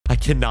I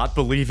cannot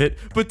believe it,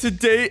 but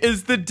today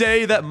is the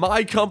day that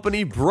my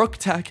company,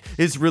 BrookTech,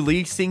 is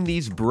releasing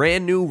these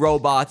brand new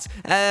robots.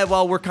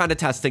 Well, we're kind of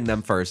testing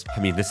them first.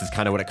 I mean, this is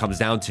kind of what it comes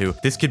down to.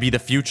 This could be the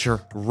future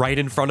right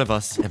in front of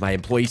us. And my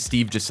employee,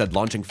 Steve, just said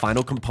launching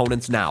final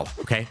components now,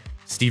 okay?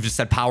 Steve just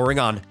said powering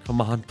on.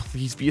 Come on,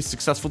 please be a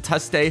successful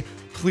test day.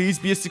 Please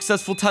be a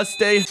successful test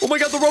day. Oh my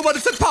god, the robot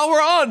has said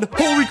power on.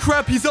 Holy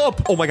crap, he's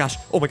up. Oh my gosh,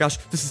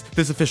 this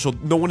is official.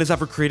 No one has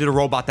ever created a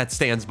robot that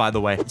stands, by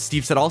the way.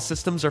 Steve said all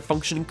systems are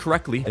functioning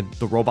correctly, and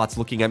the robot's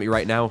looking at me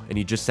right now, and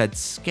he just said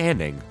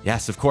scanning.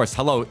 Yes, of course,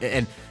 hello,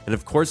 and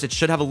of course, it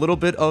should have a little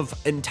bit of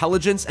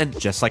intelligence, and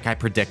just like I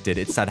predicted,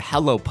 it said,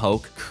 hello,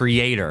 Poke,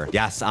 creator.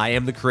 Yes, I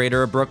am the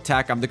creator of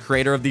BrookTech. I'm the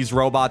creator of these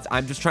robots.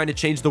 I'm just trying to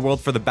change the world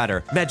for the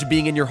better. Imagine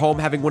being in your home,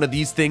 having one of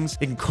these things.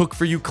 It can cook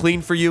for you,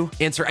 clean for you,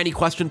 answer any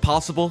question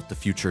possible. The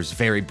future is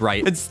very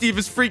bright. And Steve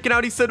is freaking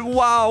out. He said,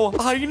 wow,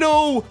 I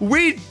know.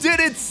 We did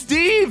it,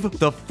 Steve.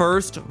 The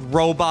first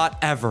robot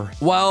ever.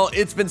 Well,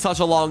 it's been such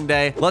a long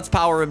day. Let's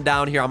power him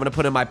down here. I'm going to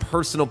put in my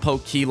personal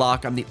Poke key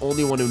lock. I'm the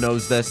only one who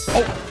knows this.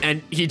 Oh,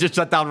 and he just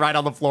shut down right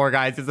on the floor,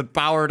 guys. He said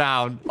power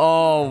down.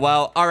 Oh,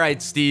 well. All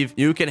right, Steve.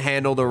 You can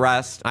handle the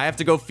rest. I have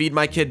to go feed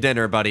my kid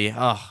dinner, buddy.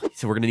 Oh, he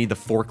said we're going to need the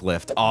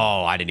forklift.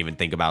 Oh, I didn't even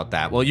think about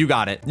that. Well, you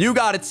got it. You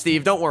got it,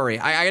 Steve. Don't worry.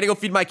 I got to go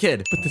feed my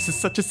kid. But this is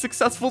such a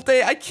successful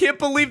day. I can't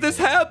believe this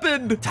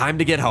happened. Time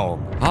to get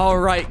home. All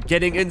right,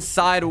 getting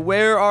inside.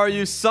 Where are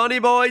you, Sonny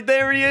boy?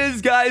 There he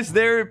is, guys.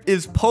 There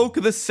is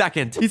Poke the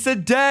second. He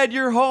said, Dad,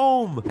 you're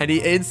home. And he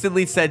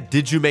instantly said,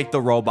 did you make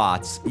the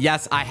robots?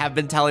 Yes, I have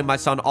been telling my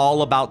son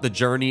all about the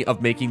journey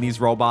of making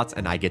these robots,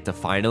 and I get to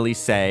finally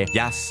say,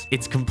 yes,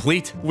 it's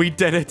complete. We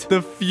did it.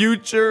 The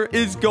future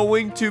is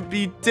going to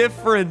be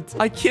different.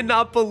 I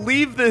cannot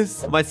believe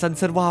this. My son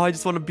said, wow, I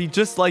just want to be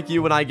just like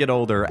you when I get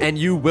older. And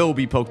you will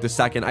be Poke the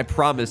second. I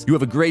promise. You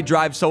have a great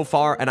drive so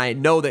far, and I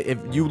know that if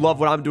you love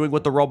what I'm doing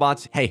with the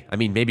robots, hey, I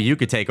mean, maybe you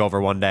could take over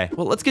one day.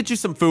 Well, let's get you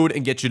some food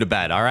and get you to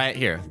bed, all right?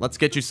 Here, let's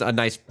get you a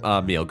nice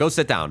meal. Go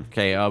sit down,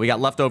 okay? We got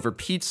leftover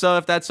pizza,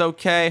 if that's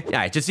okay.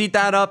 Yeah, just eat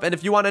that up, and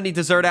if you want any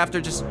dessert after,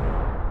 just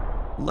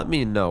let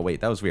me know. Wait,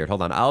 that was weird.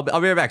 Hold on. I'll be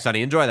right back,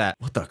 Sonny. Enjoy that.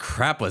 What the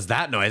crap was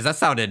that noise? That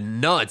sounded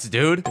nuts,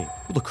 dude. Hey,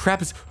 who the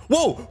crap is...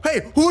 Whoa!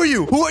 Hey, who are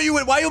you? Who are you?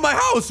 Why are you in my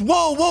house?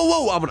 Whoa,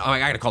 whoa, whoa. I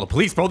gotta call the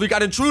police, bro. You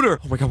got an intruder.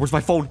 Oh my god, where's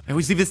my phone? I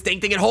always leave this dang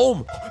thing at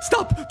home.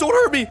 Stop! Don't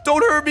hurt me!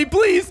 Don't hurt me!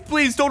 Please!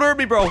 Please, don't hurt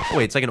me, bro. Oh,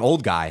 wait, it's like an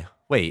old guy.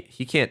 Wait,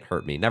 he can't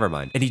hurt me. Never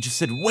mind. And he just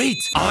said,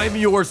 wait! I'm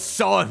your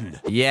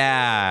son!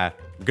 Yeah,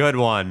 good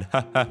one.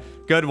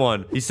 Good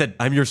one. He said,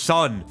 I'm your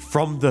son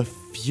from the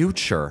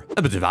future.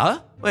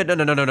 Wait,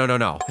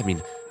 no. I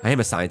mean, I am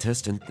a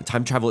scientist, and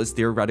time travel is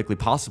theoretically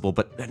possible,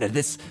 but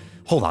this...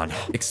 Hold on.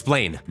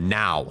 Explain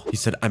now. He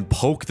said, I'm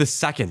Poke the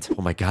second.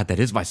 Oh my god, that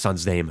is my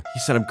son's name. He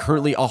said, I'm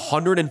currently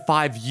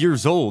 105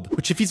 years old,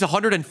 which if he's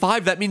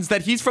 105, that means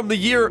that he's from the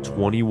year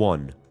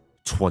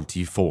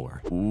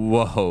 2124.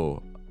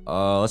 Whoa.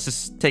 Let's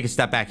just take a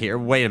step back here.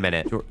 Wait a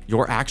minute.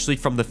 You're actually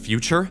from the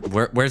future?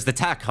 Where's the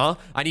tech, huh?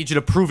 I need you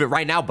to prove it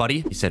right now,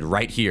 buddy. He said,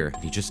 right here.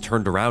 And he just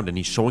turned around and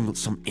he's showing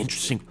some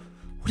interesting...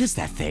 What is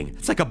that thing?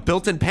 It's like a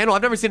built-in panel.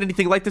 I've never seen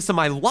anything like this in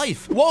my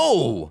life.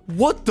 Whoa!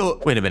 What the...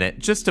 Wait a minute.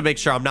 Just to make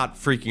sure I'm not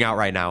freaking out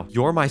right now.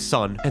 You're my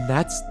son, and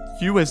that's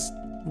you as...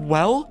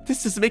 Well,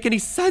 this doesn't make any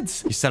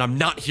sense. He said, I'm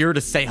not here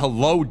to say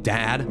hello,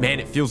 Dad.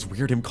 Man, it feels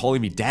weird him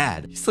calling me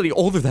Dad. He's slightly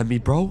older than me,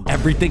 bro.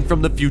 Everything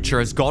from the future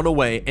has gone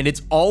away, and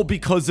it's all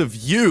because of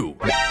you.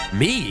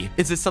 Me?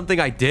 Is this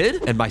something I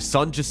did? And my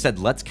son just said,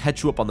 let's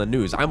catch you up on the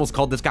news. I almost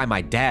called this guy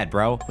my dad,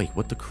 bro. Wait,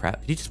 what the crap?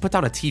 Did he just put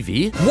down a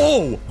TV?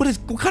 Whoa!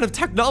 What kind of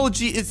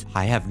technology is...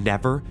 I have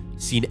never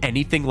seen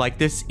anything like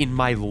this in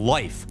my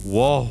life.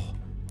 Whoa.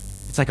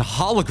 It's like a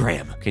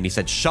hologram. Okay, and he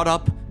said, shut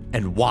up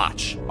and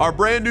watch. Our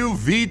brand new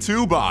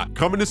V2 bot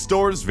coming to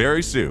stores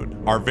very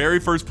soon. Our very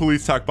first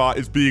police tech bot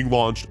is being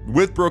launched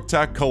with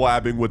BrookTech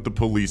collabing with the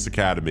police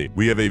academy.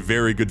 We have a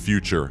very good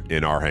future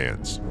in our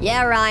hands.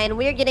 Yeah, Ryan,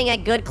 we're getting a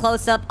good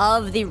close-up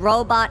of the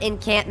robot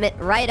encampment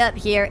right up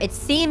here. It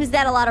seems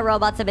that a lot of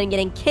robots have been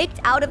getting kicked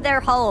out of their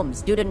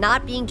homes due to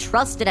not being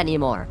trusted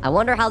anymore. I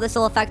wonder how this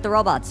will affect the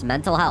robots'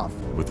 mental health.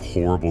 With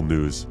horrible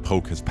news,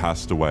 Poke has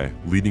passed away,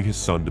 leading his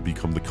son to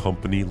become the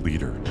company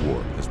leader.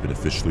 War has been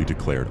officially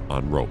declared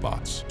on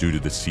robots due to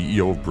the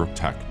CEO of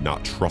BrookTech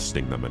not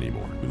trusting them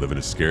anymore. We live in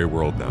a scary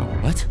world now.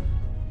 What?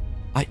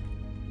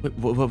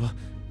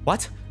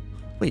 What?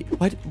 Wait,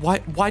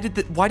 why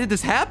did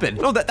this happen?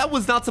 No, that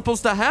was not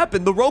supposed to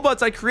happen. The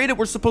robots I created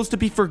were supposed to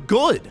be for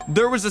good.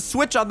 There was a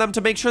switch on them to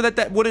make sure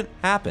that wouldn't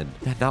happen.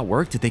 Did that not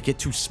work? Did they get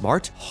too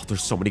smart? Oh,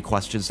 there's so many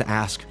questions to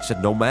ask. I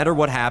said, no matter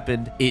what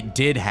happened, it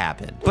did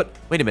happen. But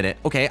wait a minute.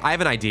 Okay, I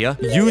have an idea.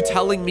 You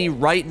telling me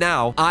right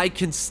now I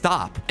can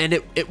stop and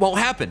it won't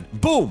happen.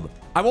 Boom.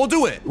 I won't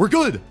do it. We're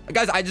good.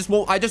 Guys, I just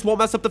won't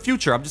mess up the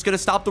future. I'm just gonna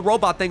stop the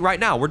robot thing right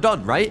now. We're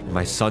done, right?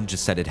 My son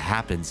just said it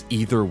happens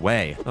either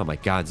way. Oh my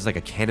God, this is like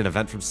a canon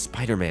event from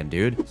Spider-Man,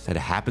 dude. Said it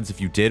happens if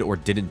you did or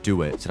didn't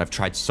do it. Said I've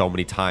tried so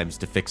many times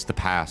to fix the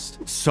past.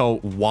 So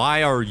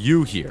why are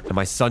you here? And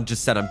my son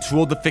just said, I'm too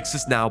old to fix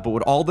this now, but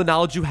with all the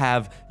knowledge you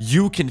have,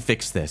 you can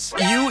fix this.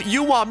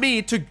 You want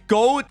me to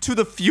go to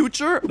the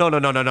future? No,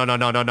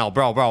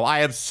 bro. I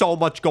have so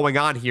much going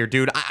on here,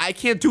 dude. I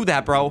can't do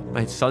that, bro.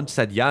 My son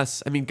said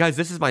yes. I mean, guys,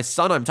 this is my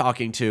son I'm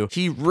talking to.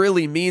 He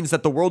really means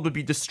that the world would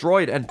be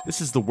destroyed, and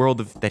this is the world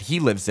that he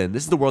lives in.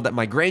 This is the world that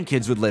my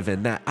grandkids would live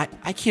in. That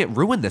I can't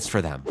ruin this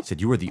for them. He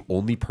said, you are the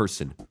only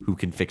person who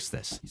can fix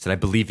this. He said, I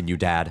believe in you,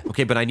 Dad.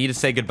 Okay, but I need to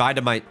say goodbye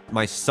to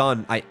my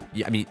son. I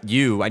mean,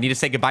 you. I need to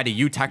say goodbye to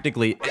you,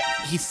 technically.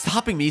 He's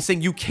stopping me,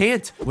 saying you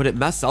can't. Would it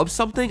mess up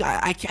something?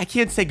 I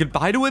can't say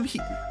goodbye to him.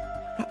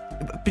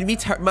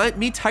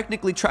 Me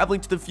technically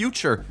traveling to the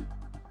future,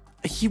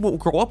 he won't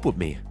grow up with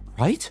me,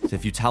 right? So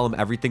if you tell him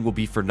everything will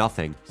be for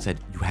nothing, said,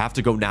 you have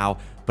to go now,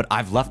 but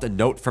I've left a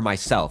note for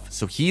myself.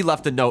 So he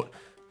left a note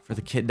for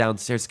the kid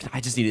downstairs. I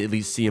just need to at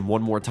least see him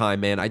one more time,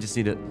 man. I just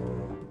need to...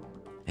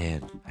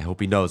 Man, I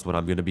hope he knows what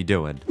I'm gonna be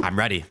doing. I'm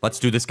ready. Let's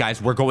do this,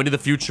 guys. We're going to the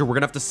future. We're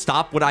gonna have to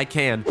stop what I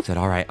can. Said,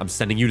 all right, I'm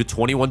sending you to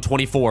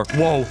 2124.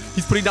 Whoa,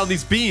 he's putting down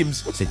these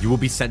beams. Said, you will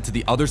be sent to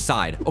the other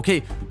side.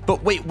 Okay,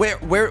 but wait,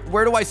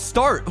 where do I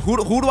start? Who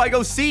do I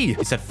go see?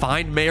 He said,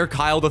 find Mayor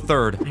Kyle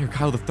III. Mayor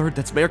Kyle III?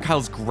 That's Mayor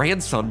Kyle's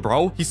grandson,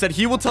 bro. He said,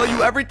 he will tell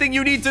you everything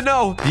you need to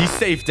know. Be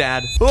safe,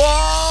 Dad.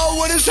 Oh,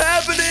 what is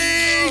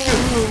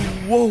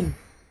happening? Whoa.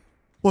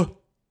 What?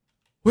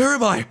 Where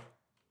am I?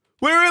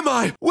 Where am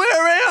I?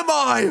 Where am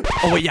I?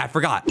 Oh, wait, yeah, I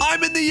forgot.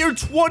 I'm in the year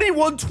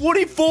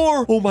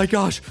 2124. Oh my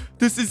gosh,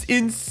 this is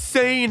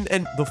insane.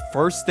 And the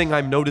first thing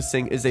I'm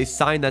noticing is a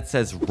sign that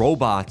says,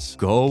 robots,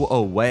 go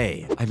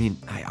away. I mean,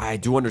 I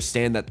do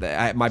understand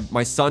that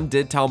my son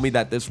did tell me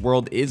that this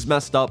world is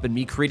messed up and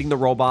me creating the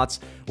robots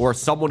or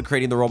someone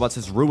creating the robots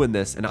has ruined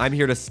this. And I'm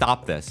here to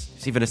stop this.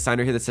 There's even a sign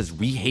right here that says,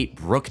 we hate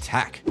Brook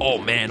Tech. Oh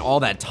man, all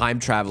that time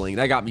traveling,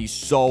 that got me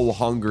so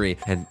hungry.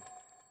 And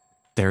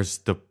there's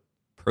the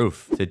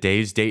proof.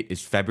 Today's date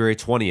is February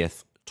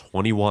 20th,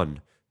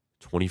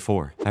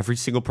 2124. Every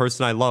single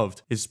person I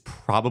loved is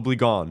probably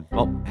gone.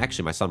 Well,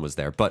 actually, my son was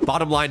there. But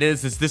bottom line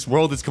is this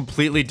world is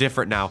completely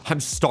different now. I'm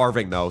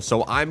starving, though,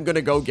 so I'm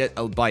gonna go get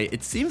a bite.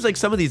 It seems like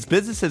some of these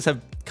businesses have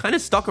kind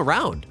of stuck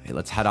around. Hey,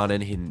 let's head on in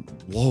here.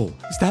 Whoa,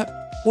 is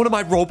that one of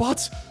my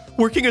robots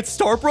working at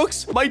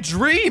Starbucks? My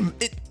dream!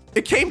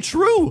 It came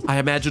true. I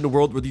imagined a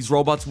world where these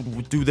robots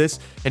would do this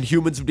and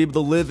humans would be able to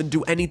live and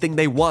do anything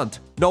they want.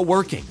 No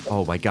working.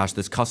 Oh my gosh,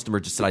 this customer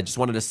just said, I just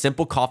wanted a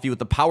simple coffee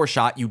with a power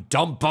shot, you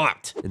dumb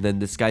bot. And then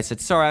this guy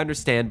said, sorry, I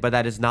understand, but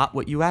that is not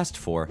what you asked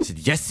for. I said,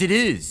 yes, it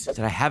is. I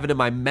said, I have it in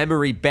my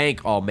memory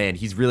bank. Oh man,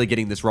 he's really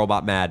getting this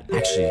robot mad.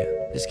 Actually,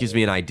 this gives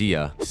me an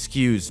idea.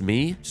 Excuse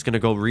me. Just gonna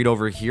go read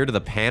over here to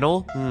the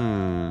panel.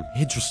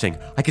 Interesting.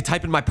 I could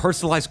type in my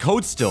personalized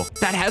code still.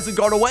 That hasn't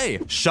gone away.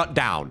 Shut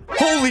down.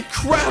 Holy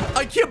crap.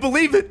 I can't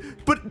believe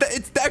it. But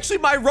it's actually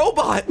my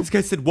robot. This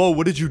guy said, whoa,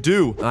 what did you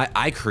do?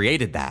 I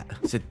created that.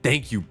 I said,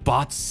 thank you.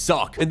 Bots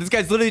suck. And this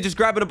guy's literally just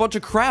grabbing a bunch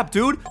of crap,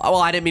 dude. Oh,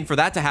 well, I didn't mean for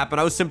that to happen.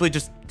 I was simply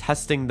just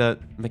testing the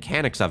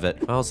mechanics of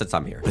it. Well, since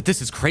I'm here. But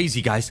this is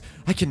crazy, guys.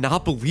 I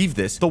cannot believe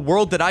this. The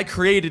world that I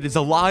created is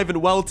alive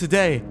and well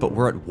today. But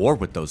we're at war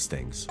with those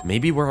things.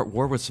 Maybe we're at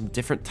war with some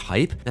different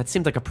type? That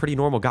seemed like a pretty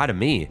normal guy to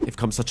me. They've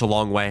come such a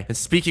long way. And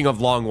speaking of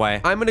long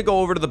way, I'm gonna go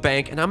over to the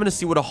bank and I'm gonna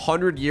see what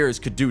 100 years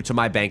could do to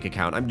my bank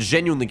account. I'm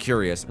genuinely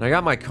curious. And I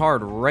got my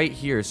card right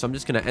here, so I'm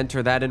just gonna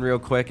enter that in real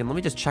quick and let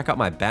me just check out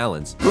my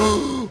balance.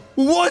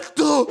 What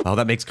the? Oh,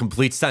 that makes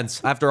complete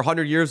sense. After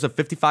 100 years of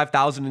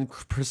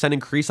 55,000%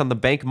 increase on the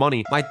bank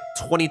money, my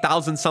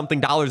 20,000 something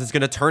dollars is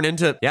gonna turn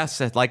into, yes,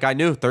 like I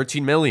knew,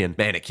 13 million.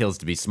 Man, it kills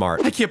to be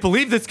smart. I can't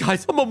believe this,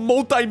 guys. I'm a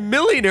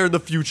multi-millionaire in the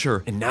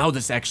future. And now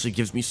this actually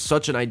gives me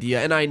such an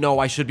idea. And I know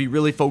I should be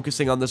really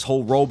focusing on this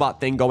whole robot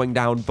thing going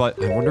down,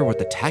 but I wonder what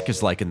the tech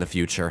is like in the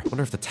future. I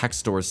wonder if the tech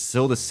store is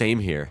still the same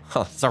here.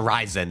 Huh, it's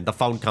Verizon, the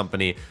phone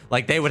company.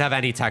 Like they would have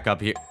any tech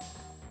up here.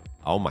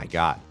 Oh my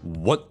God.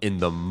 What in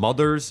the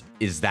mothers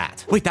is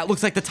that? Wait, that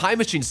looks like the time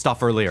machine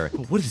stuff earlier.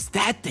 But what is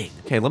that thing?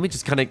 Okay, let me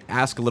just kind of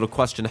ask a little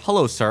question.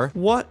 Hello, sir.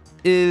 What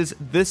is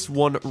this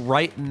one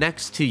right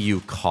next to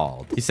you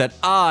called? He said,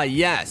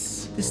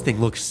 yes. This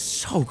thing looks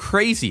so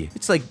crazy.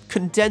 It's like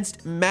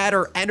condensed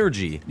matter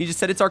energy. And he just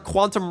said it's our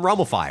quantum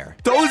rumifier.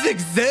 Those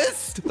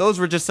exist? Those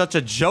were just such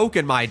a joke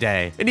in my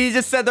day. And he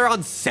just said they're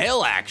on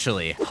sale,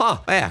 actually. Huh,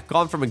 yeah,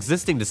 gone from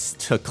existing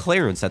to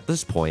clearance at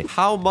this point.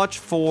 How much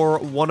for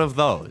one of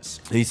those?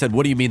 And he said,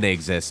 what do you mean they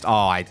exist?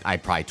 Oh, I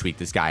probably tweaked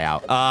this guy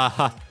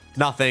out.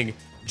 Nothing.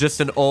 just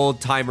an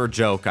old-timer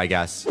joke, I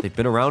guess. They've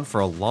been around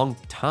for a long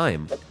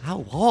time.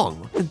 How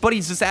long? And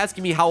Buddy's just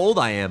asking me how old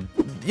I am.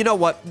 You know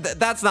what?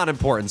 That's not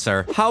important,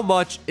 sir. How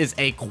much is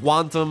a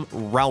quantum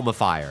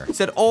realmifier? He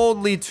said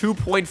only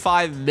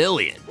 2.5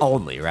 million.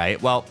 Only, right?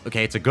 Well,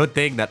 okay, it's a good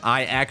thing that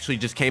I actually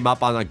just came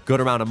up on a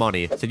good amount of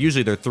money. He said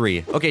usually they're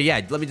 3. Okay,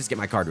 yeah, let me just get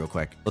my card real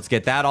quick. Let's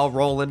get that all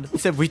rolling. He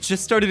said we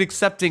just started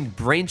accepting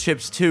brain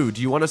chips too.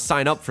 Do you want to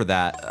sign up for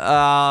that?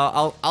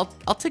 I'll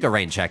take a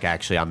rain check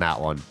actually on that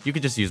one. You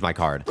could just use my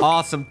card.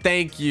 Awesome,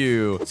 thank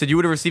you. Said you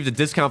would have received a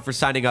discount for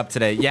signing up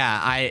today. Yeah,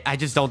 I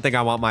just don't think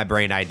I want my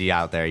brain ID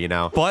out there, you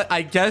know? But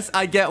I guess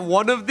I get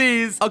one of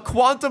these, a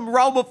quantum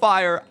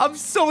realmifier. I'm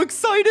so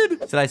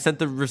excited. Said I sent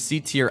the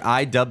receipt to your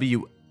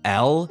IWL.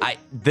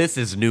 This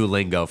is new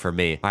lingo for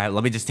me. All right,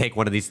 let me just take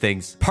one of these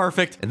things.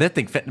 Perfect. And that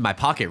thing fit in my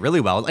pocket really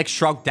well. It like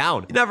shrunk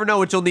down. You never know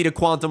what you'll need a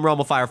quantum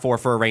realmifier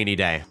for a rainy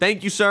day.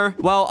 Thank you, sir.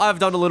 Well, I've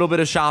done a little bit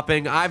of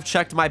shopping. I've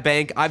checked my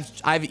bank.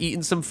 I've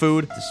eaten some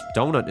food. This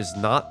donut is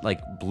not like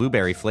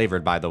blueberry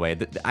flavored, by the way.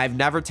 I've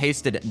never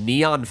tasted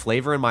neon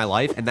flavor in my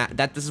life, and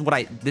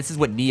this is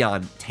what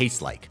neon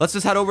tastes like. Let's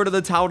just head over to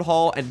the town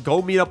hall and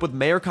go meet up with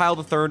Mayor Kyle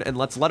III, and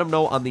let's let him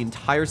know on the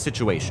entire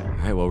situation. All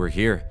right, well, we're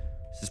here.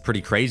 This is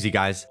pretty crazy,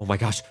 guys. Oh my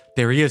gosh,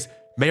 there he is.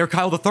 Mayor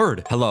Kyle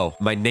III. Hello,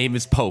 my name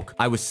is Poke.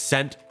 I was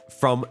sent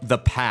from the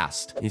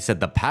past. He said,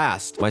 the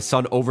past? My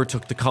son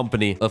overtook the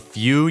company a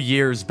few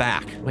years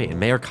back. Wait, and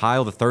Mayor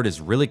Kyle III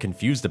is really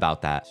confused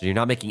about that. So you're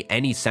not making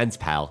any sense,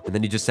 pal. And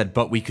then he just said,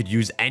 but we could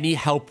use any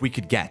help we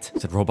could get. He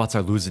said, robots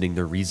are losing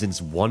their reasons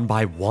one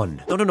by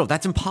one. No,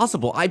 that's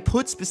impossible. I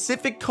put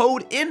specific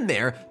code in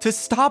there to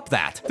stop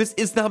that. This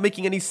is not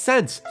making any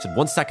sense. He said,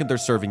 1 second they're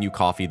serving you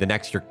coffee, the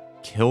next you're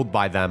killed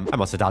by them. I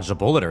must have dodged a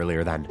bullet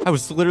earlier then. I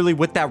was literally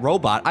with that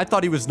robot. I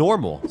thought he was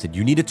normal. I said,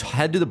 you need to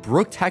head to the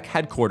Brookhaven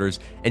headquarters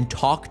and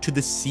talk to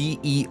the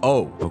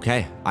CEO.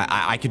 Okay,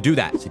 I could do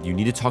that. I said, you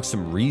need to talk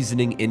some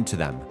reasoning into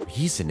them.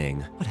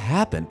 Reasoning? What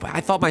happened? But I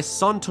thought my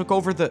son took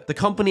over the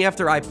company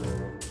after I...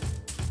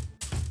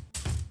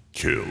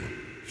 Kill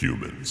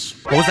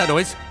humans. What was that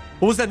noise?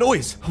 What was that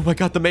noise? Oh my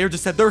God, the mayor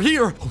just said they're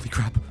here. Holy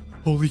crap.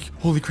 Holy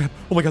crap.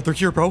 Oh my God, they're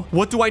here, bro.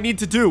 What do I need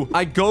to do?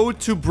 I go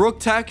to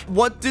Brookhaven.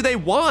 What do they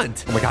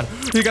want? Oh my God,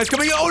 are you guys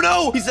coming in? Oh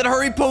no! He said,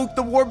 hurry, Poke.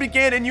 The war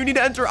began and you need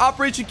to enter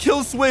Operation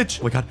Kill Switch.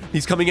 Oh my God,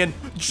 he's coming in.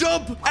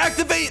 Jump!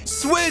 Activate!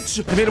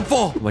 Switch! I made him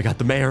fall. Oh my God,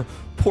 the mayor.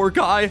 Poor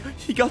guy.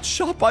 He got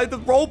shot by the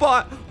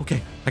robot.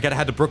 Okay, I gotta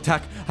head to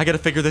Brookhaven. I gotta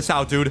figure this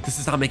out, dude. This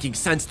is not making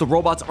sense. The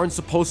robots aren't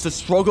supposed to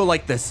struggle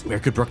like this. Where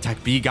could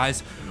Brookhaven be, guys?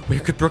 Where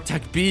could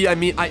Brookhaven be? I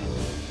mean,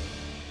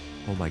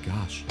 oh my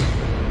gosh.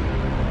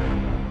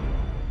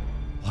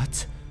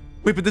 What?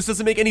 Wait, but this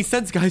doesn't make any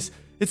sense, guys.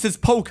 It says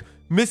Poke,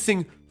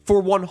 missing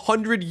for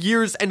 100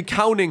 years and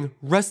counting.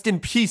 Rest in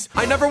peace.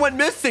 I never went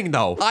missing,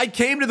 though. I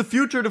came to the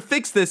future to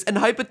fix this, and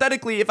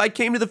hypothetically, if I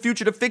came to the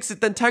future to fix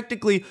it, then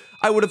technically,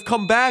 I would have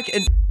come back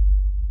and...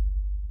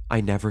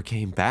 I never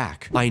came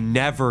back. I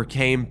never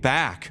came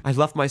back. I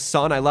left my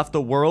son. I left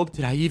the world.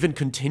 Did I even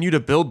continue to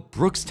build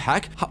Brooks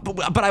Tech?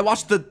 But I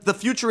watched the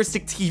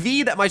futuristic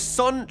TV that my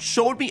son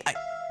showed me.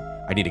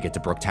 I need to get to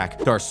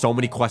Brookhaven. There are so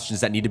many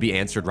questions that need to be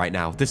answered right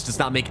now. This does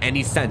not make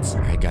any sense.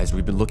 All right, guys,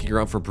 we've been looking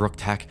around for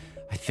Brookhaven.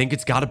 I think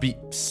it's got to be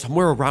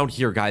somewhere around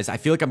here, guys. I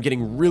feel like I'm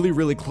getting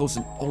really close.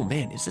 And oh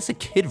man, is this a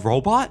kid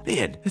robot?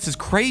 Man, this is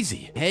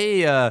crazy.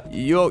 Hey,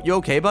 you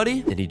okay,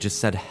 buddy? And he just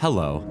said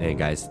hello. Hey,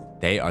 guys.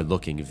 They are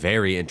looking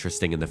very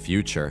interesting in the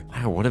future.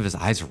 Why are one of his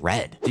eyes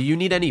red? Do you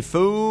need any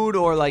food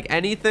or like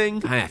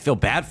anything? I feel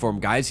bad for him,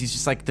 guys. He's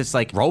just like this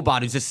like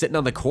robot who's just sitting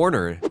on the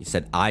corner. He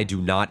said, I do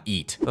not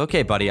eat.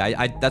 Okay, buddy.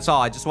 That's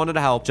all. I just wanted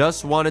to help.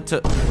 Just wanted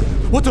to...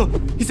 What the?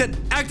 He said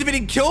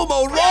activating kill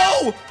mode.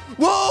 Whoa!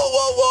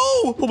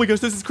 Whoa! Oh my gosh,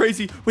 this is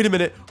crazy. Wait a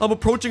minute. I'm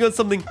approaching on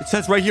something. It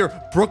says right here,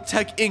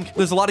 Brooktech Inc.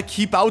 There's a lot of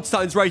keep out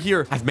signs right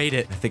here. I've made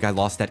it. I think I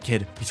lost that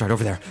kid. He's right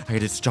over there. I gotta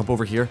just jump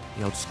over here.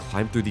 Yeah, I'll just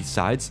climb through these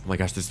sides. Oh my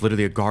gosh, there's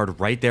literally a guard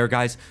right there,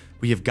 guys.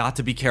 We have got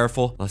to be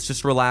careful. Let's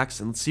just relax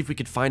and let's see if we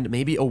could find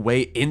maybe a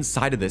way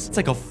inside of this. It's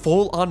like a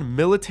full-on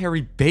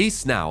military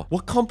base now.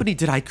 What company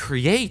did I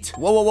create?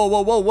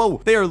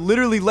 Whoa. They are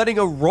literally letting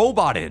a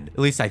robot in. At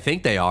least I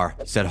think they are.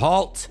 Said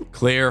halt.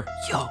 Clear.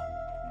 Yo.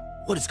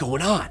 What is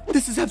going on?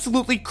 This is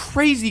absolutely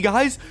crazy,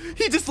 guys.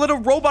 He just let a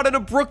robot in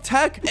a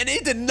Brookhaven, and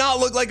it did not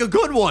look like a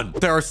good one.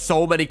 There are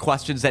so many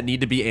questions that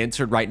need to be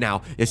answered right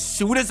now. As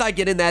soon as I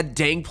get in that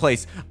dang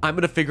place, I'm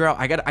gonna figure out.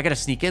 I gotta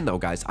sneak in though,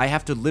 guys. I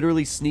have to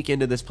literally sneak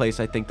into this place.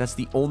 I think that's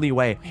the only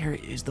way. Where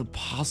is the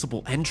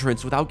possible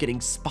entrance without getting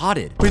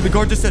spotted? Wait, the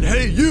guard just said,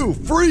 "Hey, you,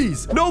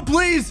 freeze! No,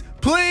 please,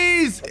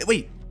 please!"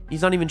 Wait.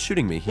 He's not even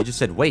shooting me. He just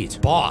said, wait,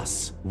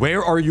 boss,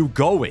 where are you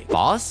going?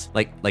 Boss?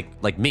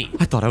 Like me.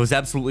 I thought I was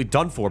absolutely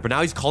done for, but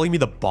now he's calling me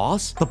the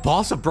boss? The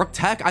boss of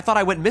Brookhaven? I thought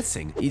I went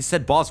missing. He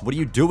said, boss, what are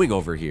you doing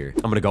over here?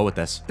 I'm gonna go with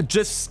this.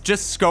 Just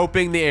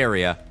scoping the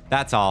area.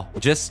 That's all.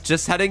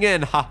 Just heading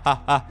in.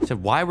 Ha. I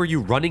said, why were you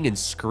running and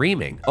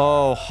screaming?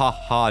 Oh,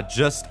 ha.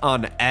 Just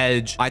on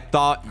edge. I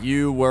thought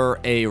you were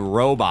a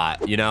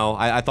robot, you know?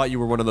 I thought you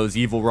were one of those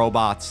evil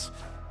robots.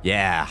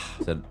 Yeah.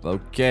 I said,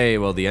 okay,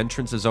 well, the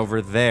entrance is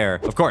over there.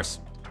 Of course.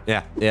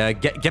 Yeah,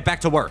 get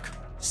back to work.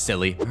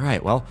 Silly. All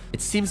right, well, it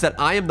seems that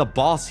I am the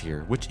boss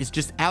here, which is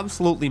just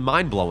absolutely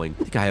mind-blowing.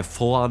 I think I have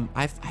full-on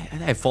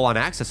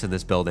access in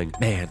this building.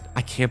 Man,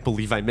 I can't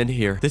believe I'm in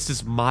here. This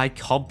is my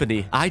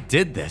company. I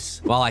did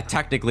this. Well, I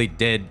technically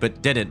did,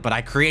 but didn't, but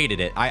I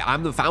created it.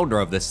 I'm the founder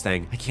of this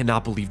thing. I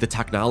cannot believe the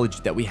technology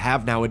that we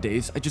have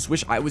nowadays. I just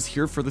wish I was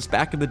here for this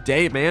back in the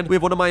day, man. We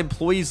have one of my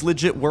employees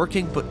legit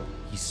working, but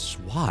he's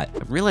SWAT.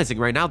 I'm realizing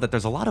right now that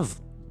there's a lot of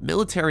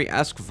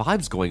military-esque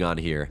vibes going on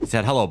here. He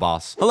said, hello,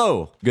 boss.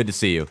 Hello. Good to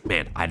see you.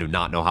 Man, I do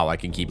not know how I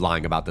can keep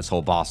lying about this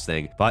whole boss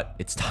thing, but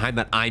it's time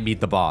that I meet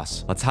the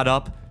boss. Let's head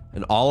up,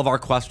 and all of our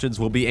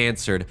questions will be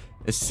answered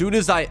as soon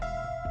as I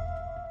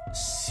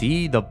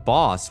see the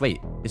boss. Wait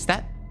a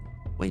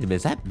minute,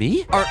 is that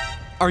me?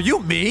 Are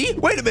you me?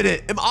 Wait a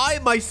minute. Am I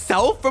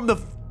myself from the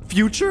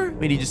future? I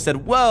mean, he just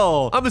said,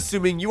 well, I'm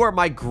assuming you are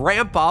my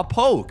grandpa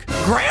Poke.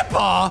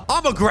 Grandpa?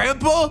 I'm a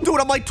grandpa? Dude,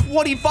 I'm like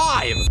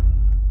 25.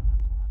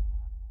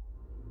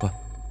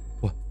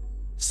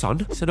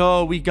 Son? I said,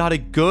 oh, we got a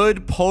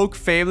good Poke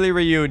family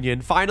reunion.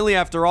 Finally,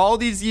 after all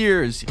these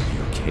years,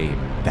 you came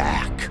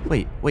back.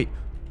 Wait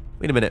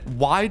a minute.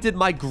 Why did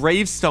my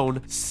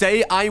gravestone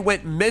say I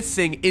went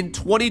missing in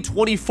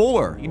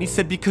 2024? And he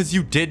said, because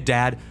you did,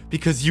 Dad.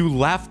 Because you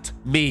left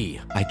me.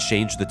 I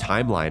changed the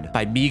timeline.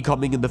 By me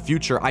coming in the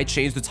future, I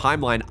changed the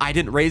timeline. I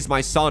didn't raise my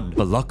son.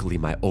 But luckily,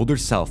 my older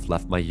self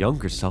left my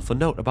younger self a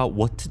note about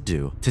what to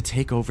do to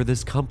take over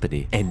this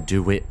company and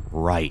do it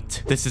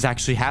right. This is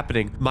actually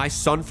happening. My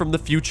son from the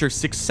future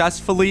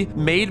successfully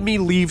made me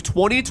leave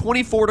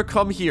 2024 to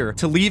come here,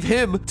 to leave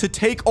him to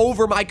take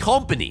over my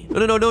company.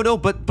 No.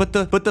 But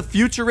the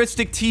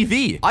futuristic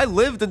TV. I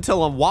lived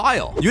until a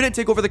while. You didn't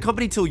take over the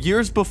company till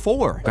years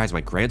before. Guys,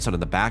 my grandson in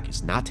the back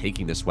is not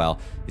taking this well.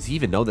 Does he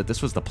even know that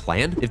this was the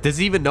plan? Does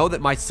he even know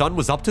that my son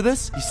was up to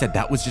this? He said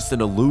that was just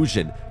an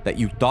illusion that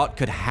you thought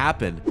could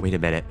happen. Wait a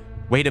minute.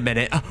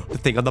 The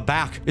thing on the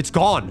back, it's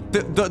gone.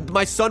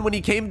 My son, when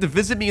he came to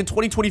visit me in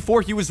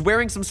 2024, he was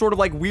wearing some sort of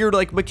like weird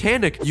like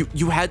mechanic.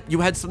 You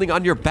had something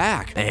on your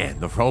back. Man,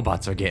 the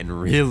robots are getting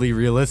really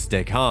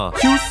realistic, huh?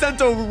 You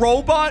sent a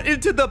robot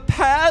into the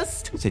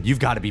past? I said, you've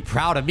got to be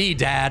proud of me,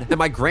 Dad. And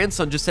my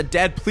grandson just said,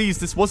 Dad, please,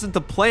 this wasn't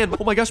the plan.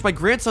 Oh my gosh, my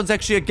grandson's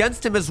actually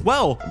against him as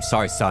well. I'm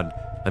sorry, son.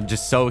 I'm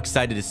just so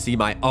excited to see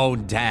my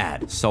own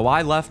dad. So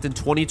I left in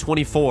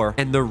 2024,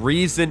 and the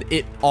reason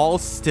it all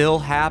still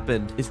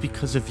happened is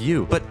because of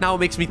you. But now it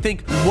makes me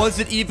think, was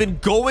it even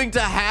going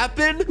to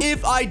happen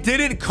if I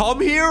didn't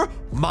come here?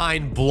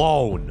 Mind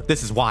blown.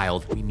 This is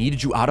wild. We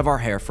needed you out of our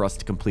hair for us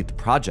to complete the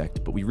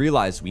project, but we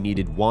realized we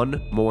needed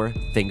one more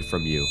thing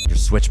from you. Your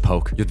switch,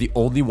 Poke. You're the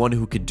only one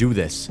who could do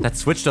this. That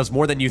switch does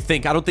more than you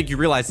think. I don't think you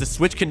realize the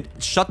switch can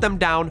shut them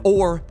down,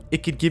 or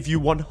it could give you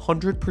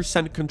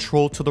 100%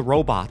 control to the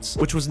robots,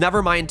 which was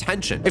never my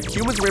intention. If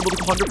humans were able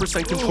to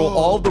 100% control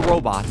all of the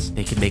robots,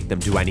 they could make them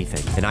do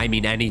anything. And I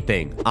mean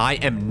anything. I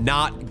am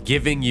not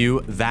giving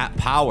you that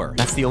power.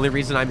 That's the only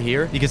reason I'm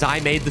here, because I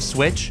made the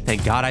switch.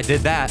 Thank God I did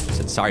that. I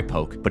said, sorry,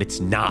 Poke, but it's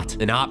not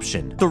an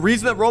option. The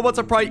reason that robots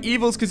are probably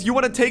evil is because you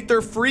want to take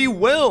their free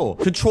will.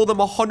 Control them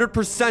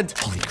 100%.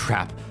 Holy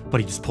crap.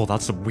 But he just pulled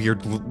out some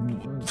weird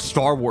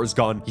Star Wars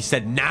gun. He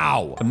said,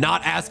 now. I'm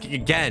not asking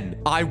again.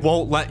 I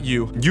won't let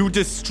you. You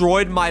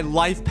destroyed my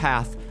life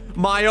path.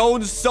 My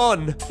own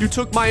son. You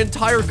took my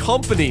entire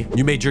company.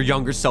 You made your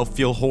younger self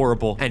feel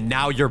horrible, and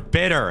now you're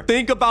bitter.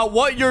 Think about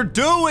what you're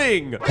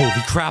doing. Holy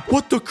crap.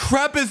 What the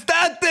crap is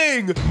that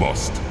thing?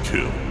 Must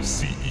kill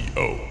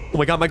CEO. Oh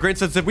my God, my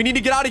grandson said we need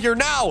to get out of here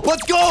now.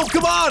 Let's go.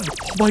 Come on.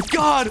 Oh my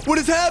God, what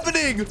is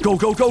happening? Go.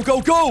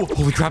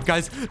 Holy crap,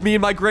 guys. Me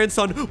and my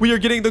grandson, we are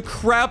getting the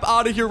crap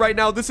out of here right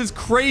now. This is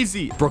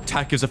crazy. Brook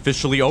Tech is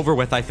officially over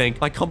with, I think.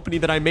 My company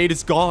that I made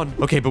is gone.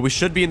 Okay, but we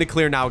should be in the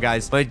clear now,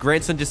 guys. My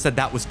grandson just said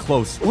that was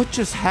close. What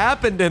just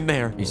happened in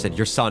there? He said,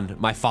 your son,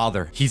 my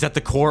father, he's at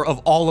the core of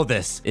all of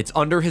this. It's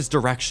under his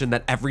direction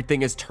that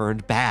everything has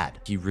turned bad.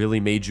 He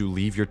really made you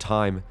leave your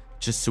time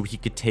just so he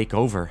could take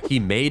over. He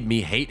made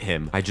me hate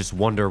him. I just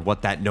wonder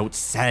what that note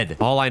said.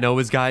 All I know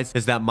is, guys,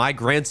 is that my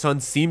grandson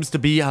seems to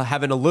be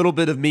having a little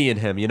bit of me in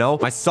him, you know?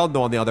 My son,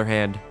 though, on the other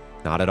hand,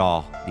 not at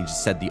all. He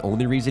just said the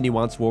only reason he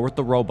wants war with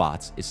the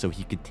robots is so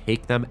he could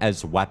take them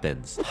as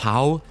weapons.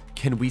 How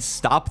can we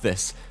stop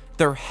this?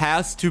 There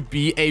has to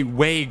be a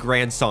way,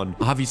 grandson.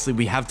 Obviously,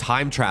 we have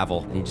time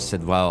travel. And he just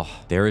said, well,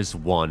 there is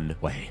one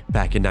way.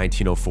 Back in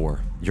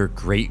 1904, your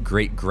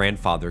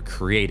great-great-grandfather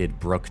created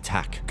Brook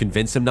Tech.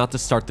 Convince him not to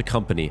start the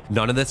company.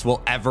 None of this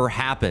will ever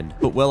happen.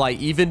 But will I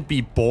even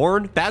be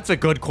born? That's a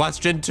good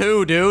question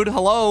too, dude.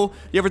 Hello?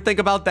 You ever think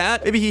about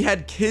that? Maybe he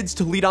had kids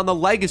to lead on the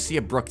legacy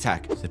of Brook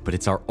Tech. But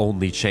it's our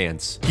only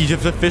chance. He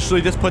just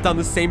officially just put down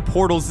the same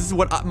portals. This is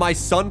what my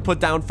son put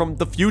down from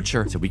the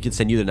future. So we can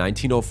send you to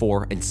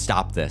 1904 and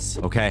stop this.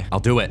 Okay, I'll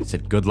do it. I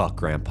said, good luck,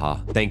 Grandpa.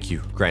 Thank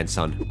you,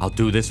 grandson. I'll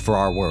do this for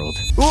our world.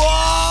 Whoa!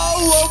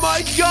 Oh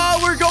my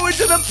God, we're going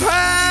to the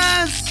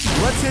past!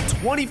 Let's hit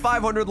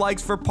 2,500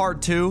 likes for part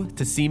 2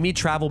 to see me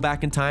travel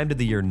back in time to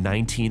the year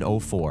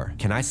 1904.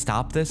 Can I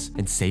stop this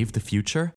and save the future?